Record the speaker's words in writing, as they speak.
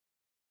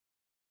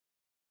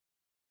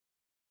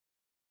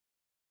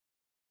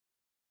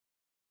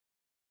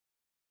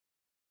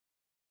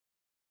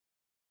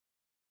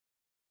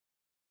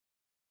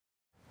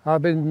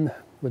I've been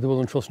with the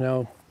Woodland Trust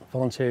now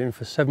volunteering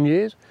for 7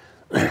 years.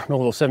 And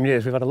over those 7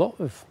 years we've had a lot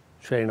of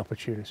training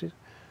opportunities.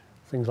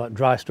 Things like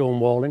dry stone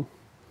walling,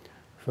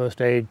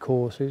 first aid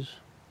courses,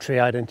 tree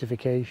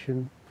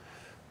identification,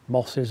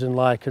 mosses and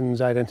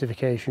lichens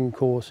identification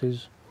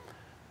courses,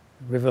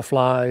 river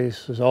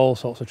flies. There's all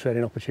sorts of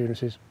training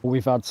opportunities.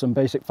 We've had some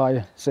basic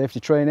fire safety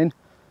training,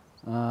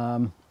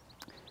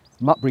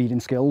 map breeding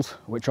skills,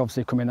 which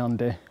obviously come in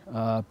handy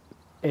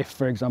if,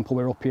 for example,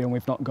 we're up here and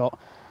we've not got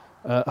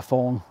a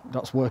phone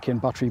that's working,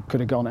 battery could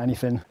have gone,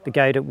 anything. The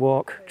guided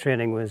walk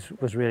training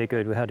was really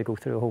good. We had to go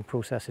through a whole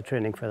process of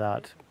training for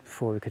that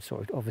before we could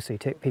sort of obviously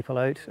take people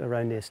out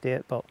around the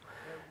estate, but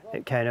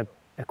it kind of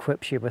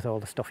equips you with all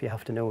the stuff you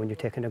have to know when you're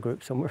taking a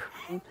group somewhere.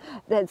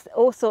 There's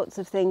all sorts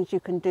of things you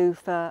can do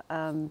for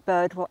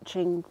bird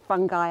watching,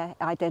 fungi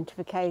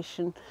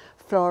identification,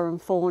 flora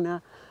and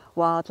fauna,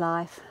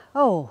 wildlife.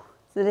 Oh,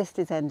 the list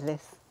is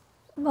endless.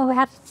 Well, we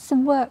had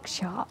some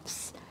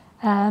workshops,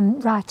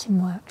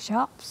 writing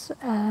workshops,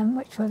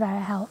 which were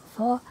very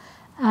helpful,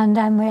 and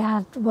then we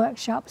had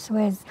workshops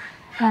with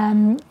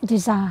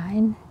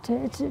design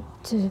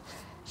to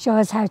show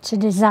us how to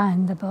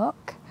design the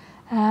book.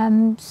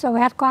 So we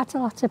had quite a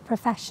lot of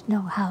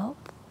professional help.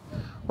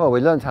 Well,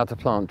 we learned how to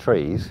plant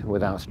trees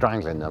without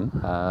strangling them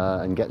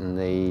and getting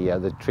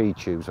the tree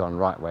tubes on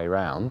right way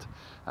round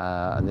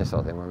and this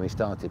sort of thing when we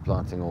started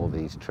planting all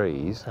these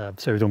trees.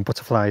 So we've done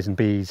butterflies and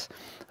bees,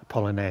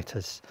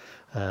 pollinators,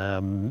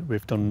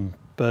 we've done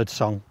bird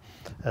song,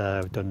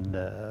 we've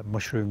done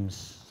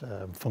mushrooms,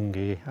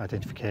 fungi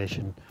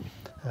identification.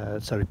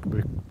 So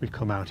we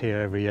come out here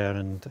every year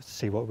and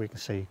see what we can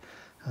see.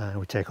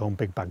 We take home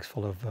big bags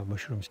full of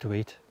mushrooms to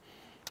eat.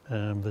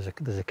 There's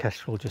a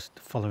kestrel just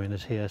following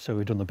us here, so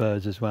we've done the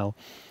birds as well.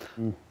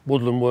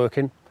 Woodland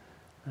working,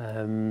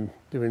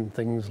 doing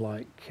things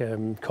like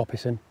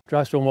coppicing.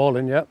 Dry stone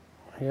walling, yeah,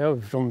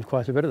 we've done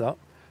quite a bit of that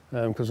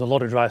because there's a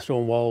lot of dry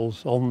stone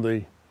walls on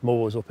the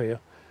moors up here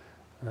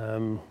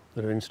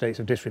that are in states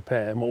of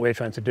disrepair, and what we're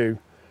trying to do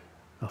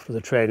after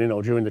the training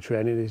or during the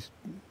training is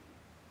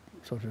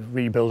sort of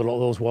rebuild a lot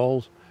of those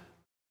walls.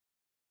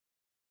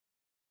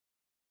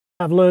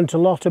 I've learnt a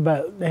lot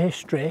about the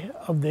history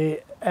of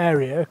the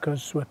area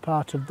because I'm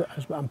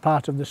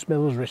part of the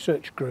Smithills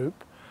research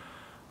group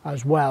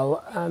as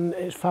well, and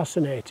it's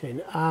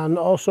fascinating. And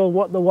also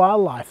what the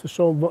wildlife, there's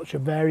so much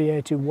of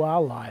variated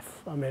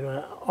wildlife. I mean,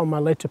 on my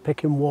litter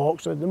picking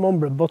walks, the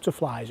number of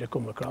butterflies I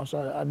come across,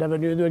 I never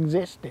knew they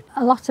existed.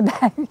 A lot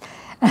about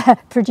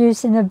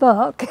producing a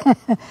book.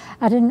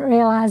 I didn't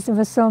realise there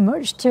was so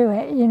much to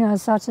it, you know,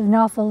 sort of an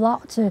awful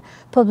lot to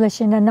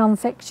publishing a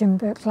non-fiction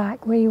book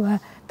like we were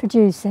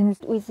producing.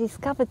 We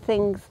discovered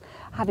things,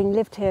 having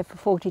lived here for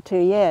 42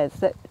 years,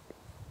 that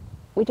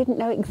we didn't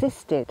know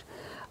existed.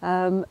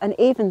 And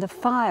even the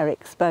fire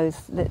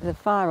exposed, the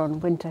fire on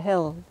Winter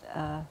Hill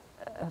a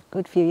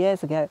good few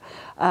years ago,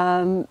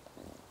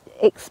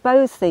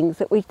 exposed things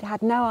that we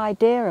had no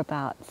idea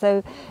about.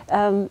 So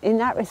in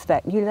that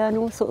respect, you learn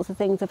all sorts of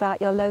things about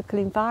your local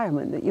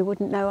environment that you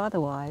wouldn't know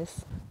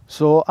otherwise.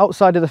 So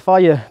outside of the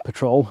fire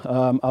patrol,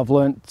 I've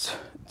learnt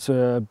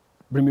to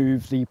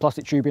remove the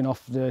plastic tubing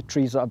off the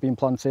trees that have been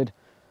planted,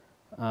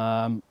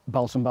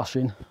 balsam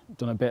bashing,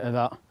 done a bit of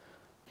that.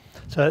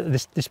 So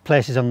this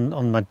place is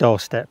on my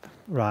doorstep,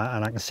 right,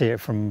 and I can see it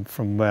from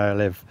where I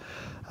live.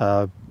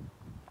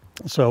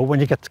 So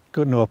when you get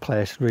to know a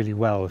place really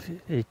well,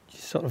 you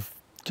sort of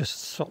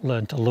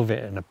learn to love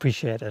it and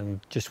appreciate it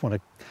and just want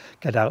to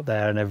get out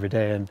there and every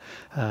day and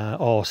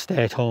or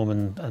stay at home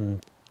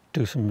and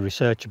do some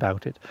research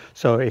about it.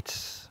 So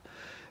it's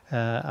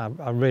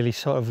I really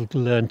sort of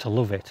learned to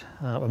love it.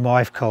 My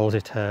wife calls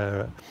it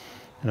her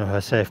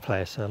safe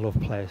place, her love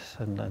place,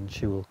 and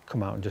she will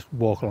come out and just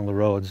walk along the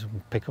roads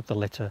and pick up the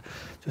litter,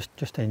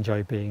 just to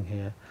enjoy being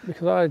here.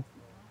 Because I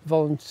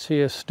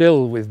volunteer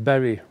still with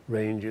berry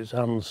rangers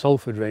and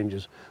Salford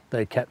rangers.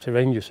 They kept a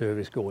ranger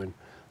service going,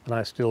 and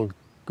I still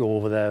go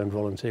over there and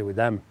volunteer with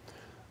them.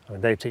 I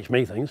mean, they teach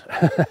me things,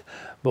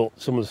 but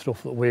some of the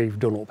stuff that we've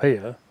done up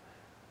here,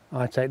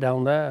 I take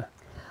down there.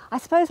 I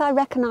suppose I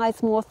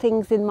recognise more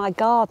things in my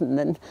garden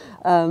than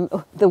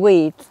the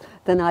weeds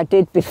than I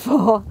did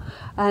before.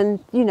 And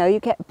you know,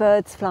 you get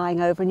birds flying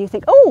over and you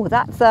think, oh,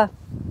 that's a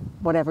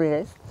whatever it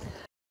is.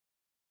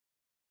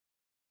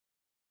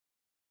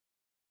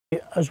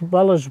 As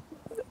well as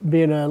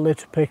being a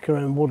litter picker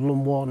and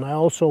woodland warden, I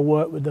also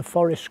work with the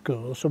forest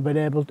school, so been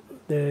able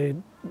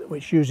to,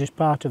 which uses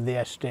part of the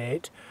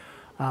estate.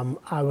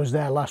 I was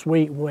there last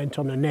week, went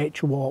on a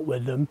nature walk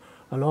with them,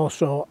 and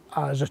also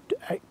as a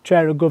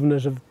chair of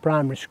governors of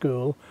primary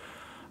school,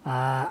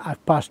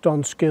 I've passed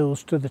on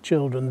skills to the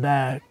children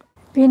there.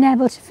 Being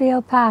able to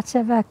feel part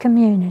of a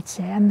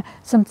community and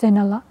something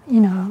a lot, you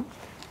know,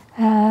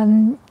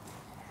 and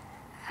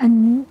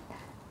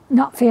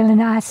not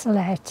feeling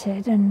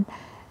isolated, and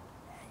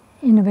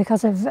you know,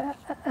 because of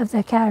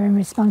their care and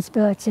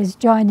responsibilities,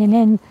 joining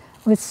in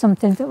with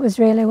something that was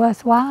really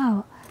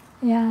worthwhile.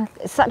 Yeah.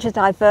 Such a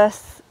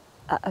diverse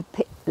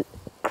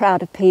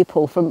crowd of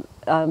people from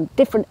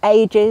different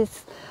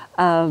ages,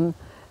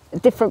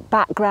 different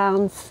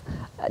backgrounds,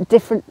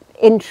 different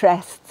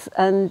interests,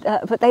 and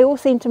but they all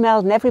seem to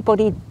meld, and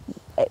everybody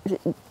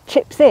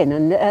chips in,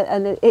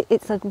 and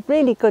it's a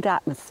really good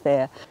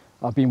atmosphere.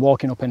 I've been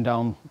walking up and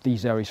down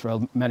these areas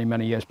for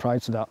many years prior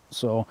to that,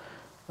 so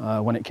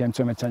when it came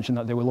to my attention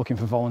that they were looking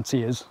for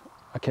volunteers,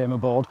 I came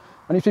aboard,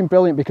 and it's been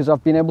brilliant because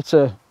I've been able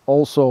to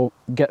also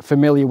get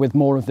familiar with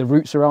more of the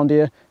routes around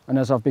here, and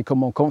as I've become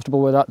more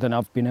comfortable with that, then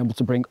I've been able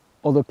to bring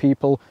other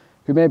people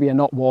who maybe are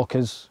not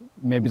walkers,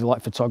 maybe they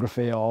like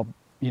photography or,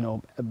 you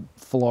know, all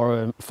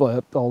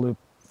the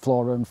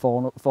flora and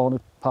fauna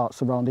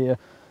parts around here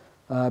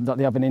that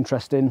they have an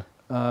interest in.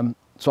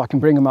 So I can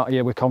bring them out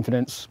here with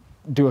confidence,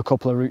 do a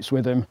couple of routes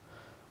with them,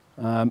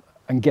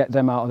 and get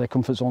them out of their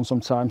comfort zone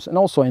sometimes. And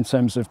also in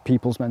terms of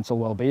people's mental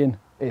well-being,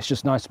 it's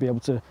just nice to be able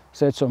to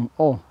say to them,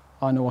 oh,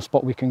 I know a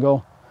spot we can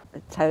go.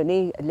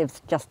 Tony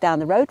lives just down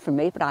the road from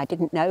me, but I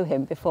didn't know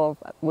him before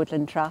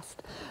Woodland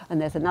Trust.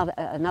 And there's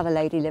another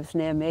lady lives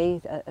near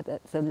me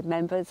that's a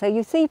member. So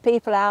you see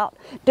people out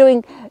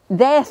doing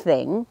their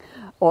thing,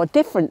 or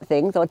different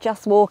things, or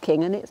just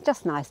walking, and it's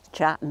just nice to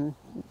chat and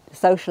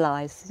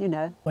socialise, you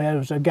know. There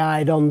was a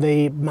guide on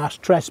the mass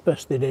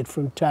trespass they did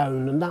from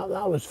town, and that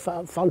was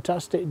a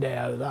fantastic day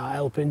out of that,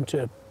 helping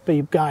to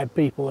guide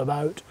people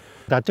about.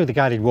 I do the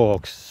guided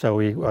walks, so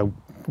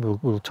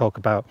we'll talk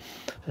about,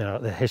 you know,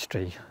 the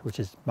history, which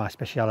is my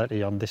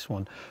speciality on this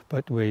one.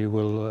 But we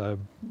will,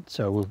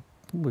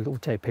 we'll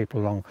take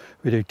people along.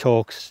 We do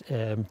talks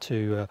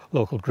to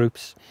local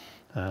groups,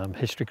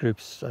 history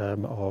groups,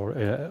 or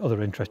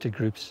other interested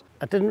groups.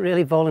 I didn't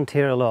really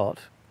volunteer a lot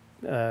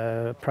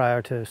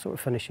prior to sort of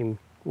finishing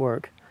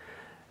work,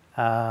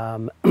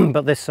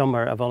 but this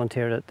summer I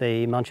volunteered at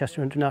the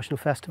Manchester International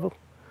Festival,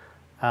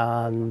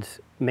 and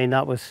I mean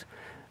that was.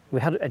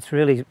 It's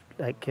really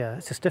like,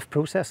 it's a stiff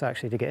process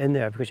actually to get in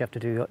there, because you have to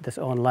do this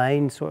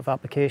online sort of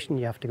application,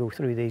 you have to go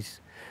through these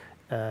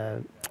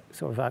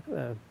sort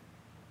of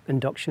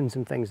inductions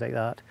and things like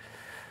that.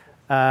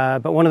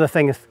 But one of the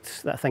things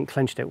that I think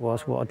clinched it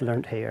was what I'd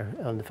learnt here,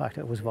 and the fact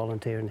that I was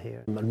volunteering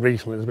here. And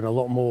recently there's been a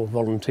lot more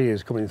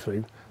volunteers coming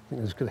through. I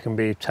think there can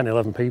be 10,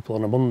 11 people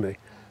on a Monday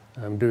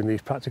doing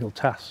these practical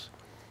tasks.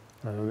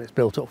 It's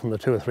built up from the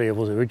 2 or 3 of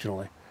us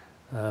originally.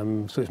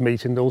 So it's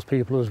meeting those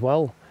people as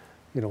well.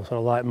 You know, sort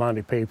of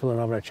like-minded people, and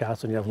having a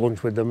chat, and you have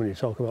lunch with them and you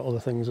talk about other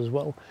things as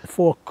well.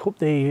 Before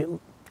the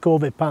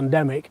COVID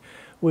pandemic,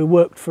 we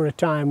worked for a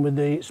time with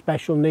the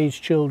special needs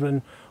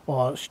children,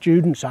 or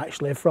students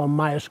actually, from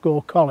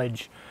Myerscough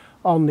College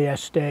on the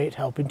estate,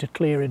 helping to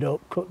clear it up,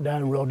 cut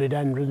down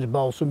rhododendrons,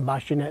 balsam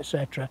bashing,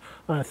 etc.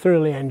 And I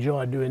thoroughly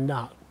enjoyed doing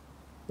that,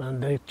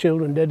 and the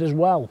children did as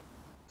well.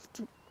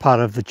 Part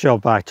of the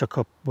job I took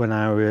up when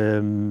I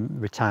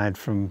retired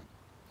from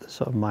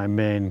sort of my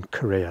main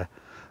career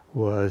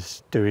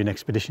was doing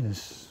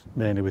expeditions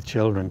mainly with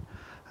children,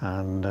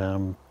 and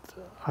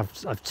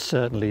I've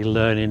certainly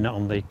learning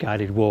on the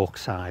guided walk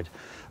side.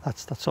 That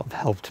sort of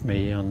helped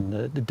me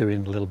on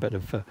doing a little bit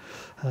of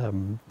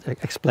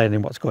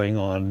explaining what's going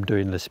on,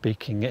 doing the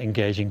speaking,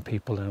 engaging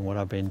people in what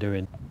I've been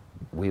doing.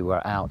 We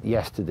were out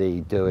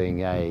yesterday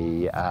doing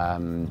a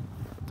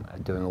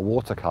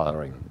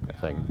watercolouring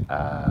thing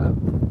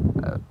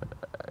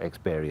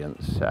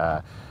experience,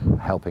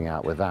 helping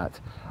out with that,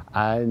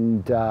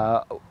 and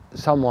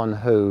someone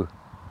who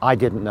I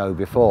didn't know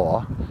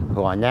before,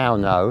 who I now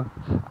know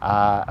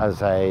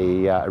as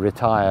a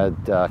retired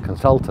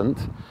consultant,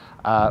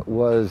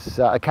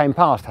 came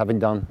past having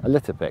done a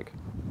litter pick.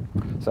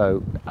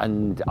 So,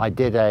 and I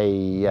did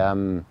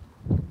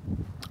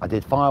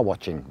fire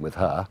watching with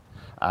her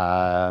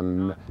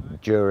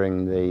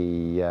during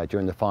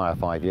the fire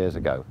 5 years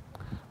ago,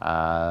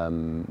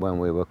 when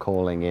we were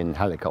calling in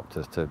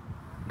helicopters to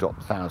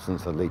drop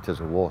thousands of litres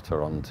of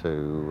water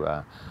onto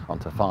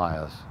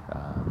fires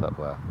that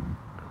were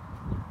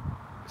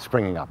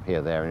springing up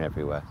here, there and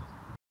everywhere.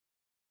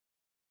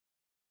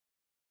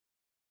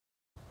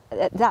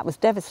 That was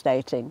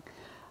devastating,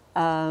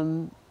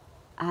 and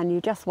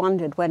you just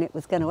wondered when it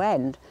was going to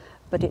end,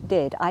 but it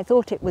did. I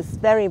thought it was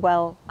very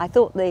well, I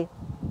thought the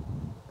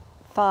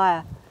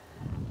fire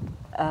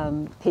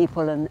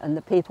people and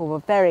the people were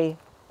very,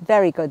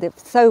 very good. They were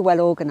so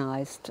well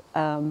organised.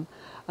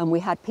 And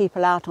we had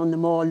people out on the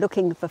moor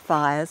looking for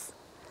fires,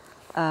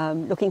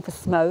 looking for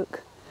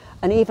smoke,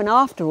 and even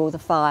after all the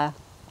fire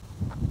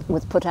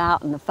was put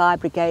out, and the fire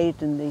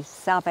brigade and the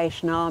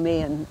Salvation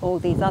Army and all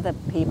these other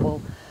people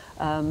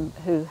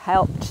who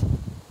helped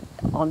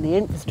on the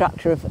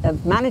infrastructure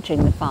of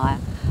managing the fire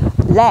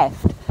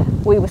left,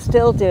 we were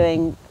still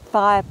doing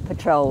fire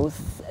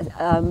patrols,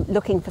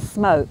 looking for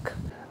smoke.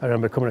 I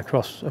remember coming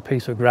across a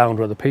piece of ground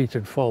where the peat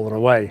had fallen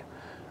away,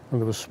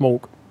 and there was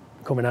smoke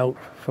coming out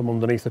from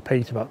underneath the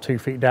peat about 2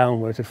 feet down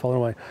where it had fallen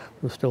away.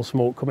 There was still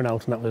smoke coming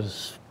out, and that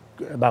was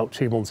about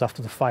 2 months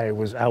after the fire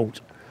was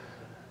out.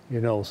 You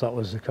know, so that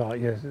was a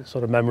quite,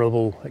 sort of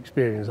memorable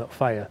experience, that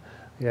fire.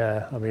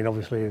 Yeah, I mean,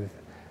 obviously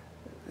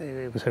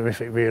it was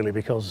horrific really,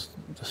 because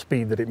the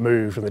speed that it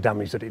moved and the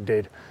damage that it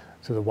did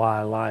to the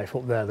wildlife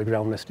up there, the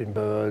ground nesting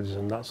birds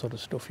and that sort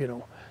of stuff, you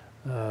know.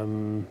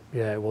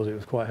 Yeah, it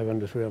was quite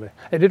horrendous really.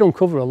 It did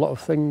uncover a lot of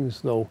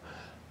things though.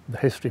 The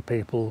history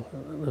people,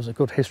 there's a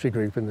good history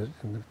group in the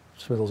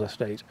Smithills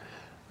Estate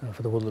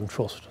for the Woodland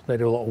Trust. They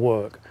do a lot of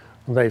work,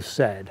 and they've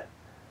said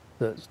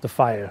that the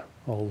fire,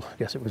 well, I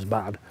guess it was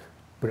bad,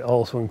 but it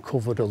also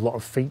uncovered a lot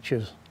of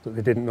features that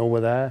they didn't know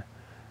were there.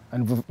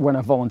 And when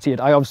I volunteered,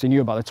 I obviously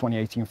knew about the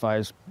 2018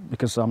 fires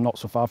because I'm not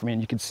so far from it,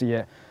 and you could see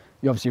it.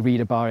 You obviously read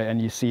about it and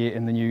you see it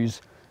in the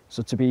news.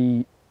 So to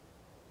be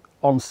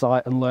on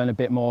site and learn a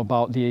bit more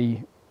about the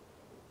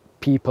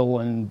people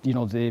and, you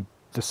know, the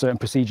certain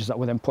procedures that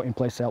were then put in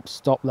place to help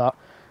stop that,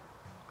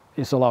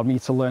 it's allowed me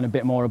to learn a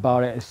bit more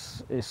about it.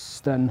 It's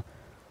then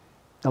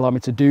allowed me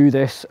to do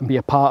this and be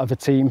a part of a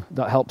team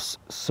that helps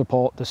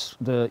support this,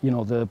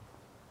 to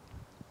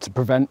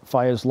prevent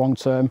fires long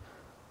term.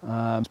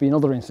 There's been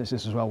other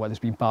instances as well where there's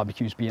been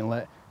barbecues being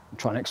lit,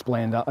 trying to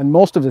explain that, and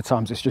most of the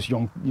times it's just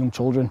young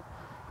children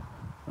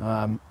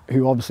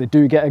who obviously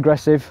do get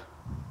aggressive,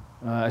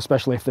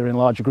 especially if they're in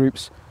larger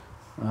groups.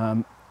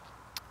 But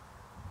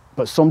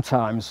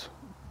sometimes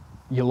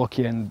you're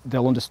lucky and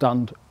they'll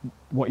understand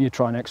what you're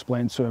trying to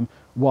explain to them,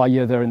 why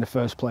you're there in the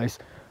first place,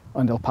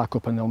 and they'll pack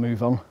up and they'll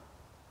move on.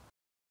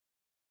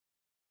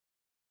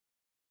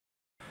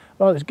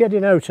 Well, it's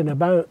getting out and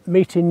about,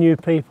 meeting new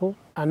people.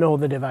 I know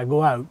that if I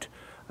go out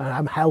and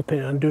I'm helping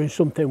and doing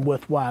something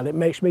worthwhile, it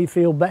makes me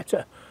feel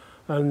better,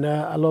 and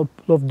I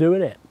love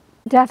doing it.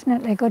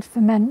 Definitely good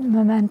for my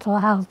mental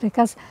health,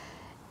 because,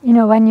 you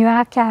know, when you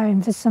are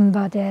caring for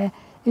somebody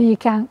who you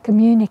can't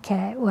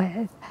communicate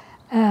with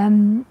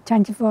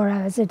 24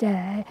 hours a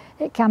day,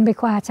 it can be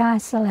quite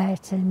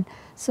isolating.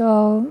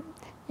 So,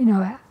 you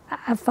know,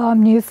 I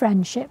form new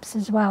friendships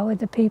as well with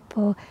the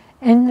people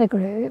in the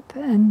group,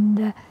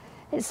 and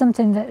it's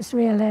something that's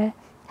really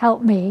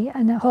helped me,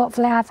 and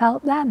hopefully I've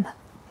helped them.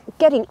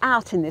 Getting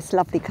out in this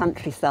lovely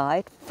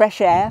countryside, fresh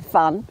air,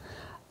 fun,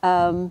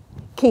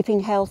 keeping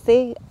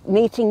healthy,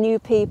 meeting new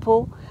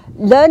people,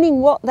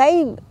 learning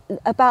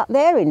about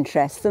their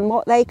interests and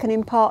what they can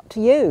impart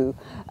to you,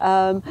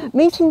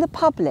 meeting the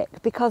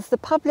public, because the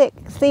public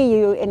see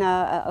you in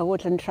a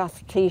Woodland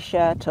Trust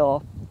t-shirt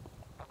or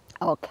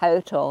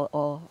coat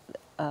or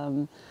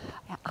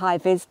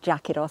high-vis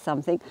jacket or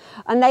something,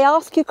 and they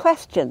ask you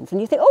questions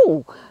and you think,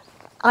 oh,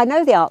 I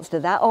know the answer to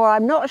that, or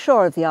I'm not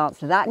sure of the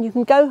answer to that, and you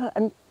can go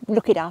and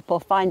look it up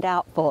or find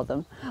out for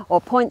them or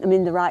point them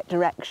in the right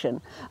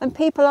direction. And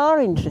people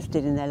are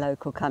interested in their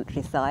local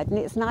countryside, and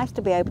it's nice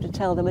to be able to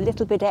tell them a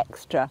little bit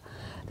extra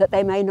that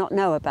they may not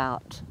know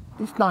about.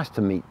 It's nice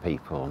to meet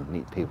people,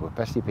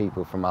 especially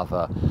people from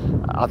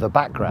other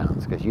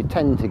backgrounds, because you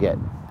tend to get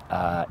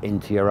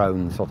into your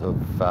own sort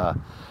of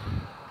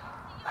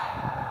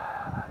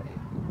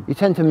you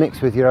tend to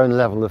mix with your own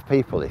level of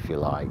people, if you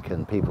like,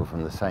 and people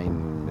from the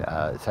same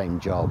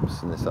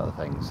jobs and this sort of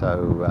thing.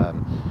 So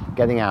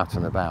getting out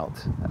and about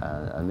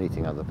and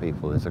meeting other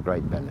people is a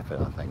great benefit,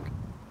 I think.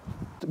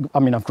 I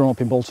mean, I've grown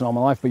up in Bolton all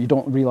my life, but you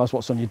don't realise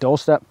what's on your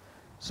doorstep.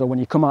 So when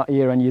you come out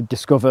here and you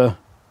discover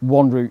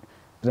one route,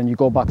 then you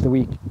go back the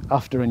week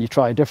after and you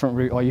try a different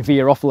route, or you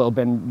veer off a little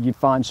bit and you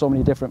find so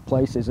many different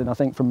places. And I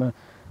think from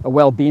a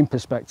well-being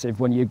perspective,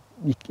 when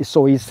it's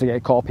so easy to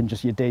get caught up in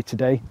just your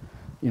day-to-day,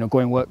 you know,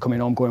 going work, coming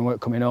home, going work,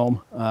 coming home.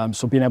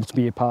 So being able to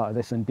be a part of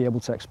this and be able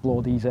to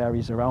explore these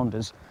areas around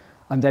us,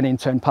 and then in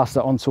turn pass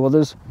that on to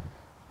others.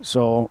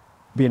 So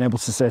being able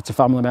to say to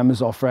family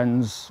members or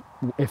friends,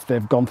 if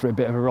they've gone through a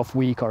bit of a rough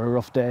week or a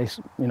rough day,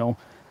 you know,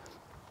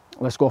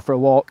 let's go for a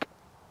walk.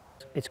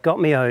 It's got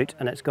me out,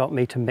 and it's got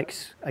me to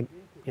mix,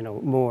 you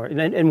know, more.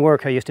 In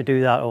work I used to do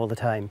that all the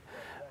time,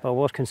 but I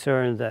was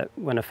concerned that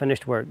when I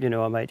finished work, you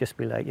know, I might just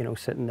be like, you know,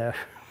 sitting there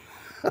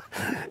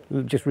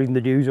just reading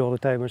the news all the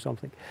time or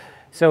something.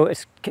 So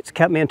it's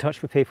kept me in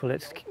touch with people.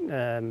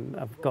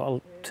 I've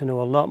got to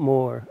know a lot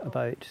more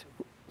about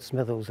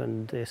Smithills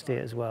and the estate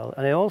as well.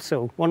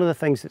 And one of the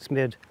things that's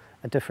made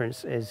a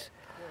difference is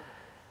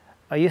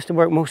I used to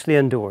work mostly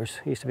indoors.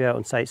 I used to be out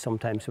on site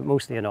sometimes, but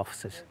mostly in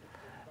offices.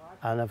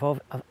 And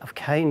I've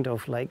kind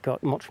of like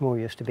got much more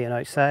used to being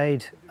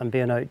outside and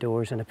being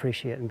outdoors and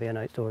appreciating being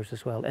outdoors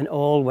as well in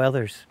all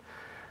weathers.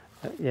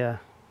 Yeah,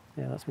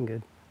 that's been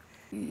good.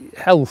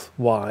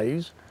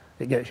 Health-wise,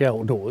 it gets you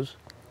outdoors.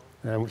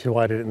 Which is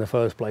why I did it in the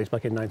first place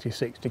back in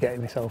 '96, to get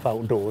myself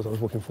outdoors. I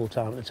was working full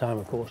time at the time,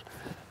 of course,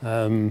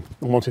 and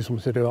wanted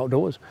something to do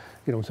outdoors,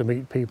 you know, to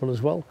meet people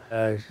as well.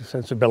 A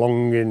sense of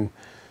belonging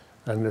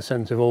and a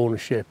sense of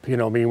ownership. You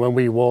know, I mean, when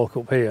we walk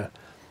up here,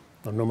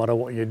 and no matter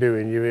what you're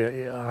doing,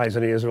 your eyes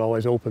and ears are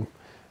always open.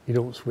 You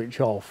don't switch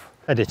off.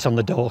 And it's on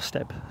the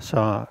doorstep,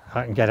 so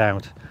I can get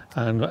out.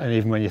 And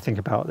even when you think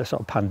about the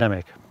sort of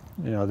pandemic,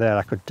 you know, there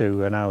I could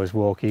do an hour's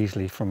walk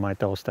easily from my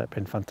doorstep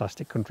in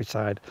fantastic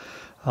countryside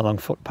along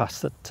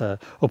footpaths that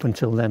up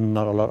until then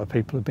not a lot of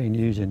people have been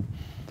using.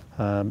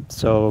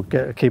 So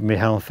keeping me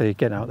healthy,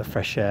 getting out the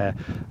fresh air,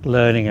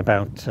 learning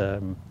about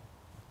the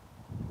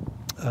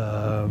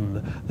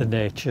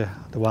nature,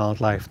 the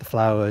wildlife, the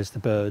flowers, the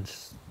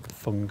birds, the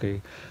fungi,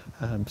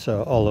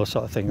 So all those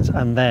sort of things,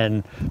 and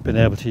then being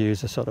able to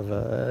use a sort of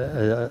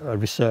a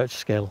research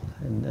skill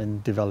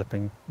in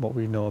developing what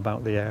we know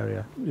about the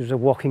area. There's a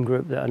walking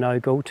group that I now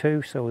go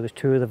to, so there's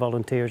 2 of the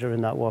volunteers are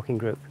in that walking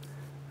group,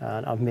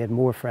 and I've made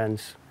more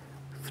friends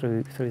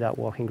through that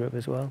walking group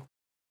as well.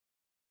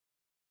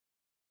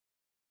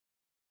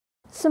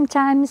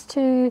 Sometimes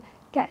to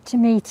get to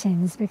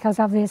meetings, because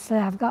obviously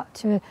I've got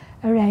to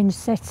arrange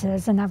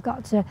sitters and I've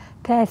got to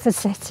pay for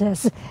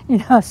sitters, you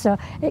know, so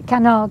it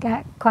can all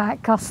get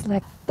quite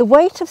costly. The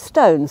weight of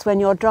stones when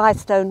you're dry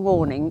stone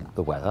walling.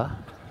 The weather,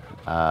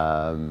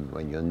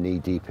 when you're knee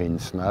deep in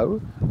snow,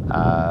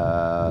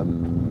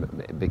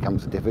 it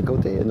becomes a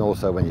difficulty, and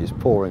also when it's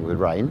pouring with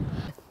rain.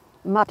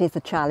 Mud is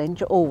a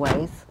challenge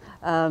always,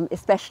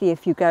 especially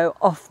if you go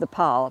off the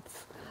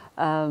paths.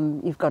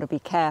 You've got to be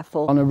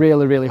careful. On a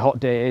really, really hot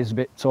day, it is a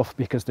bit tough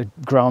because the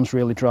ground's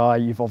really dry.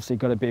 You've obviously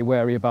got to be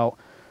wary about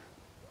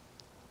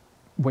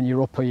when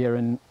you're up here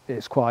and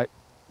it's quite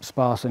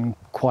sparse and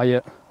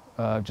quiet,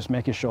 just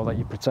making sure that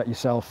you protect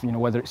yourself, you know,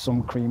 whether it's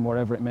sun cream,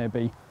 whatever it may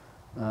be.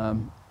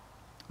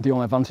 The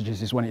only advantage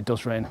is when it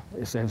does rain,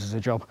 it saves us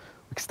a job.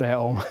 We can stay at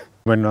home.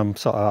 When I'm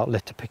sort of out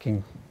litter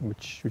picking,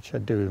 which I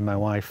do with my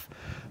wife,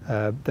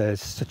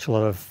 there's such a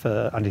lot of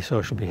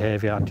antisocial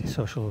behaviour,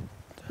 antisocial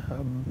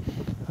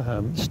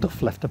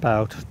stuff left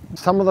about.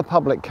 Some of the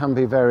public can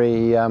be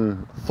very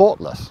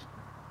thoughtless.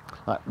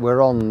 Like,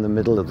 we're on the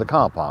middle of the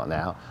car park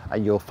now,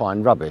 and you'll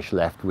find rubbish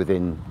left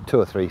within 2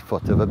 or 3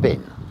 foot of a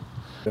bin.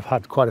 We've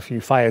had quite a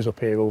few fires up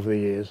here over the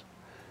years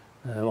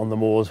on the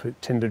moors with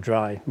tinder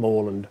dry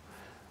moorland,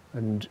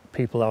 and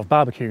people have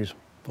barbecues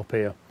up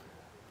here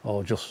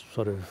or just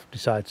sort of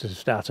decide to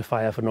start a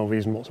fire for no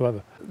reason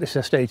whatsoever. This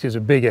estate is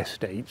a big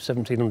estate,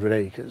 1,700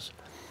 acres,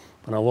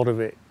 and a lot of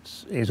it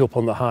is up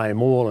on the high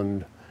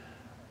moorland,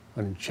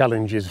 and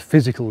challenges,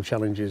 physical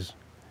challenges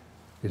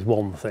is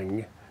one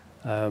thing,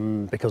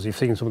 because you've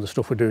seen some of the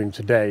stuff we're doing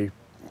today,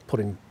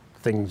 putting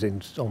things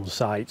in on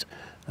site,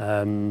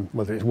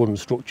 whether it's wooden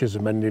structures,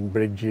 amending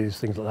bridges,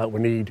 things like that.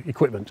 We need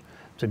equipment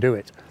to do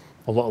it.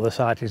 A lot of the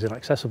site is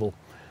inaccessible,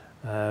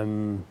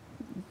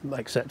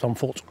 except on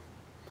foot.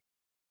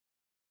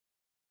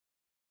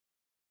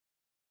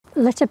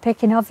 Litter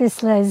picking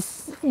obviously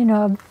has, you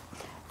know,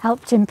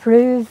 helped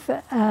improve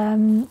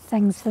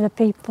things for the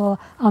people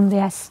on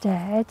the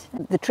estate.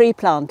 The tree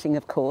planting,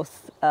 of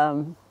course,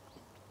 of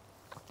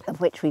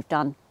which we've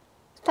done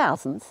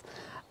thousands,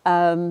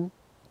 has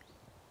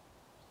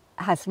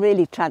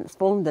really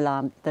transformed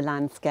the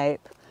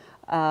landscape.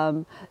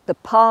 The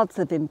paths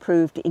have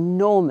improved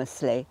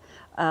enormously.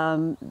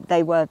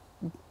 They were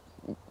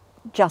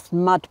just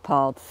mud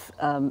paths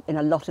in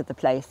a lot of the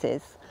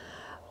places.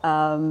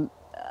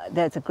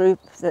 There's a group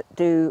that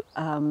do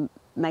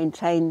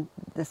maintain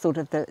the sort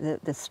of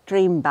the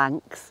stream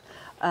banks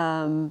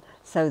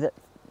so that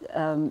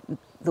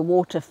the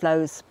water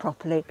flows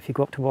properly. If you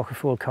go up to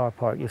Walkerfold car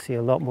park, you'll see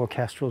a lot more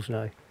kestrels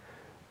now,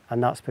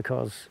 and that's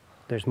because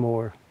there's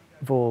more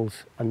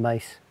voles and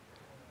mice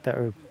that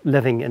are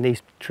living in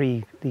these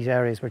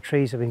areas where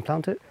trees have been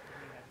planted,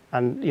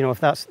 and you know, if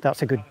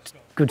that's a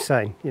good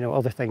sign. You know,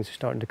 other things are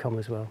starting to come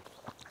as well.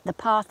 The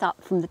path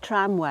up from the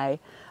tramway,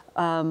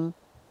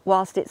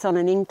 whilst it's on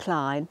an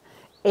incline,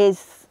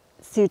 is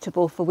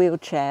suitable for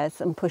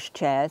wheelchairs and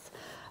pushchairs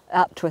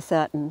up to a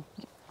certain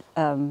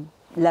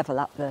level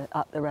up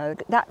the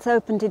road. That's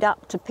opened it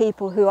up to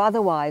people who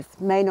otherwise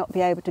may not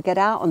be able to get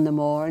out on the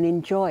moor and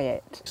enjoy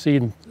it.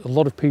 Seeing a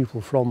lot of people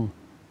from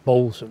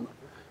Bolton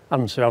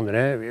and surrounding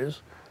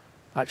areas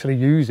actually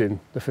using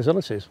the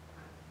facilities,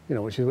 you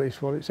know, which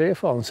is what it's here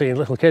for, and seeing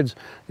little kids,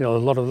 you know, a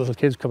lot of little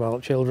kids come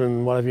out,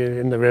 children, whatever,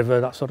 in the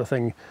river, that sort of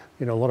thing.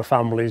 You know, a lot of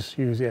families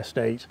use the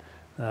estate,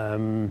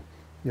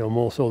 you know,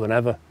 more so than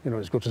ever. You know,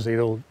 it's good to see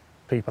old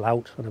people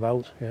out and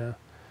about, yeah.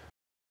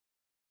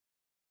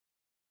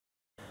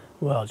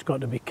 Well, it's got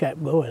to be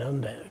kept going,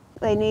 hasn't it?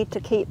 They need to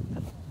keep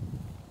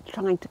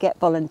trying to get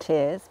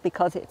volunteers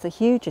because it's a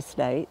huge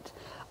estate.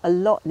 A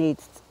lot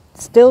needs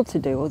still to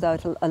do, although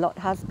a lot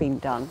has been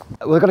done.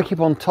 We've got to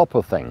keep on top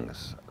of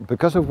things.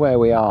 Because of where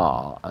we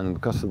are and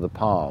because of the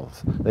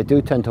paths, they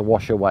do tend to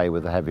wash away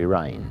with the heavy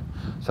rain.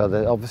 So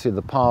that obviously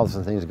the paths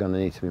and things are going to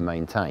need to be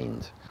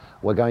maintained.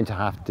 We're going to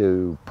have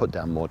to put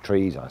down more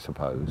trees, I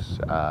suppose,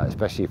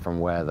 especially from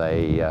where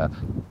they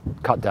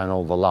cut down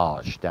all the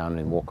larch down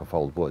in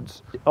Walkerfold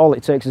Woods. All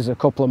it takes is a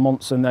couple of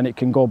months and then it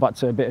can go back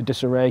to a bit of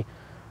disarray.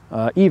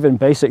 Even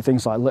basic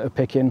things like litter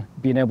picking,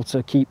 being able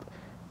to keep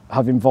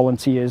having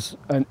volunteers,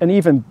 and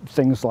even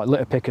things like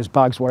litter pickers,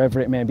 bags, wherever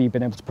it may be,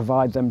 being able to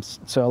provide them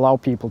to allow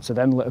people to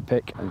then litter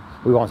pick. And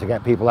we want to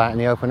get people out in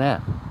the open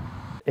air.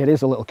 It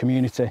is a little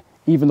community.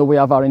 Even though we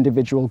have our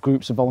individual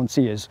groups of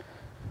volunteers,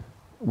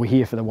 we're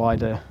here for the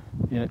wider,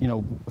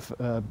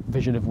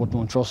 vision of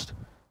Woodland Trust.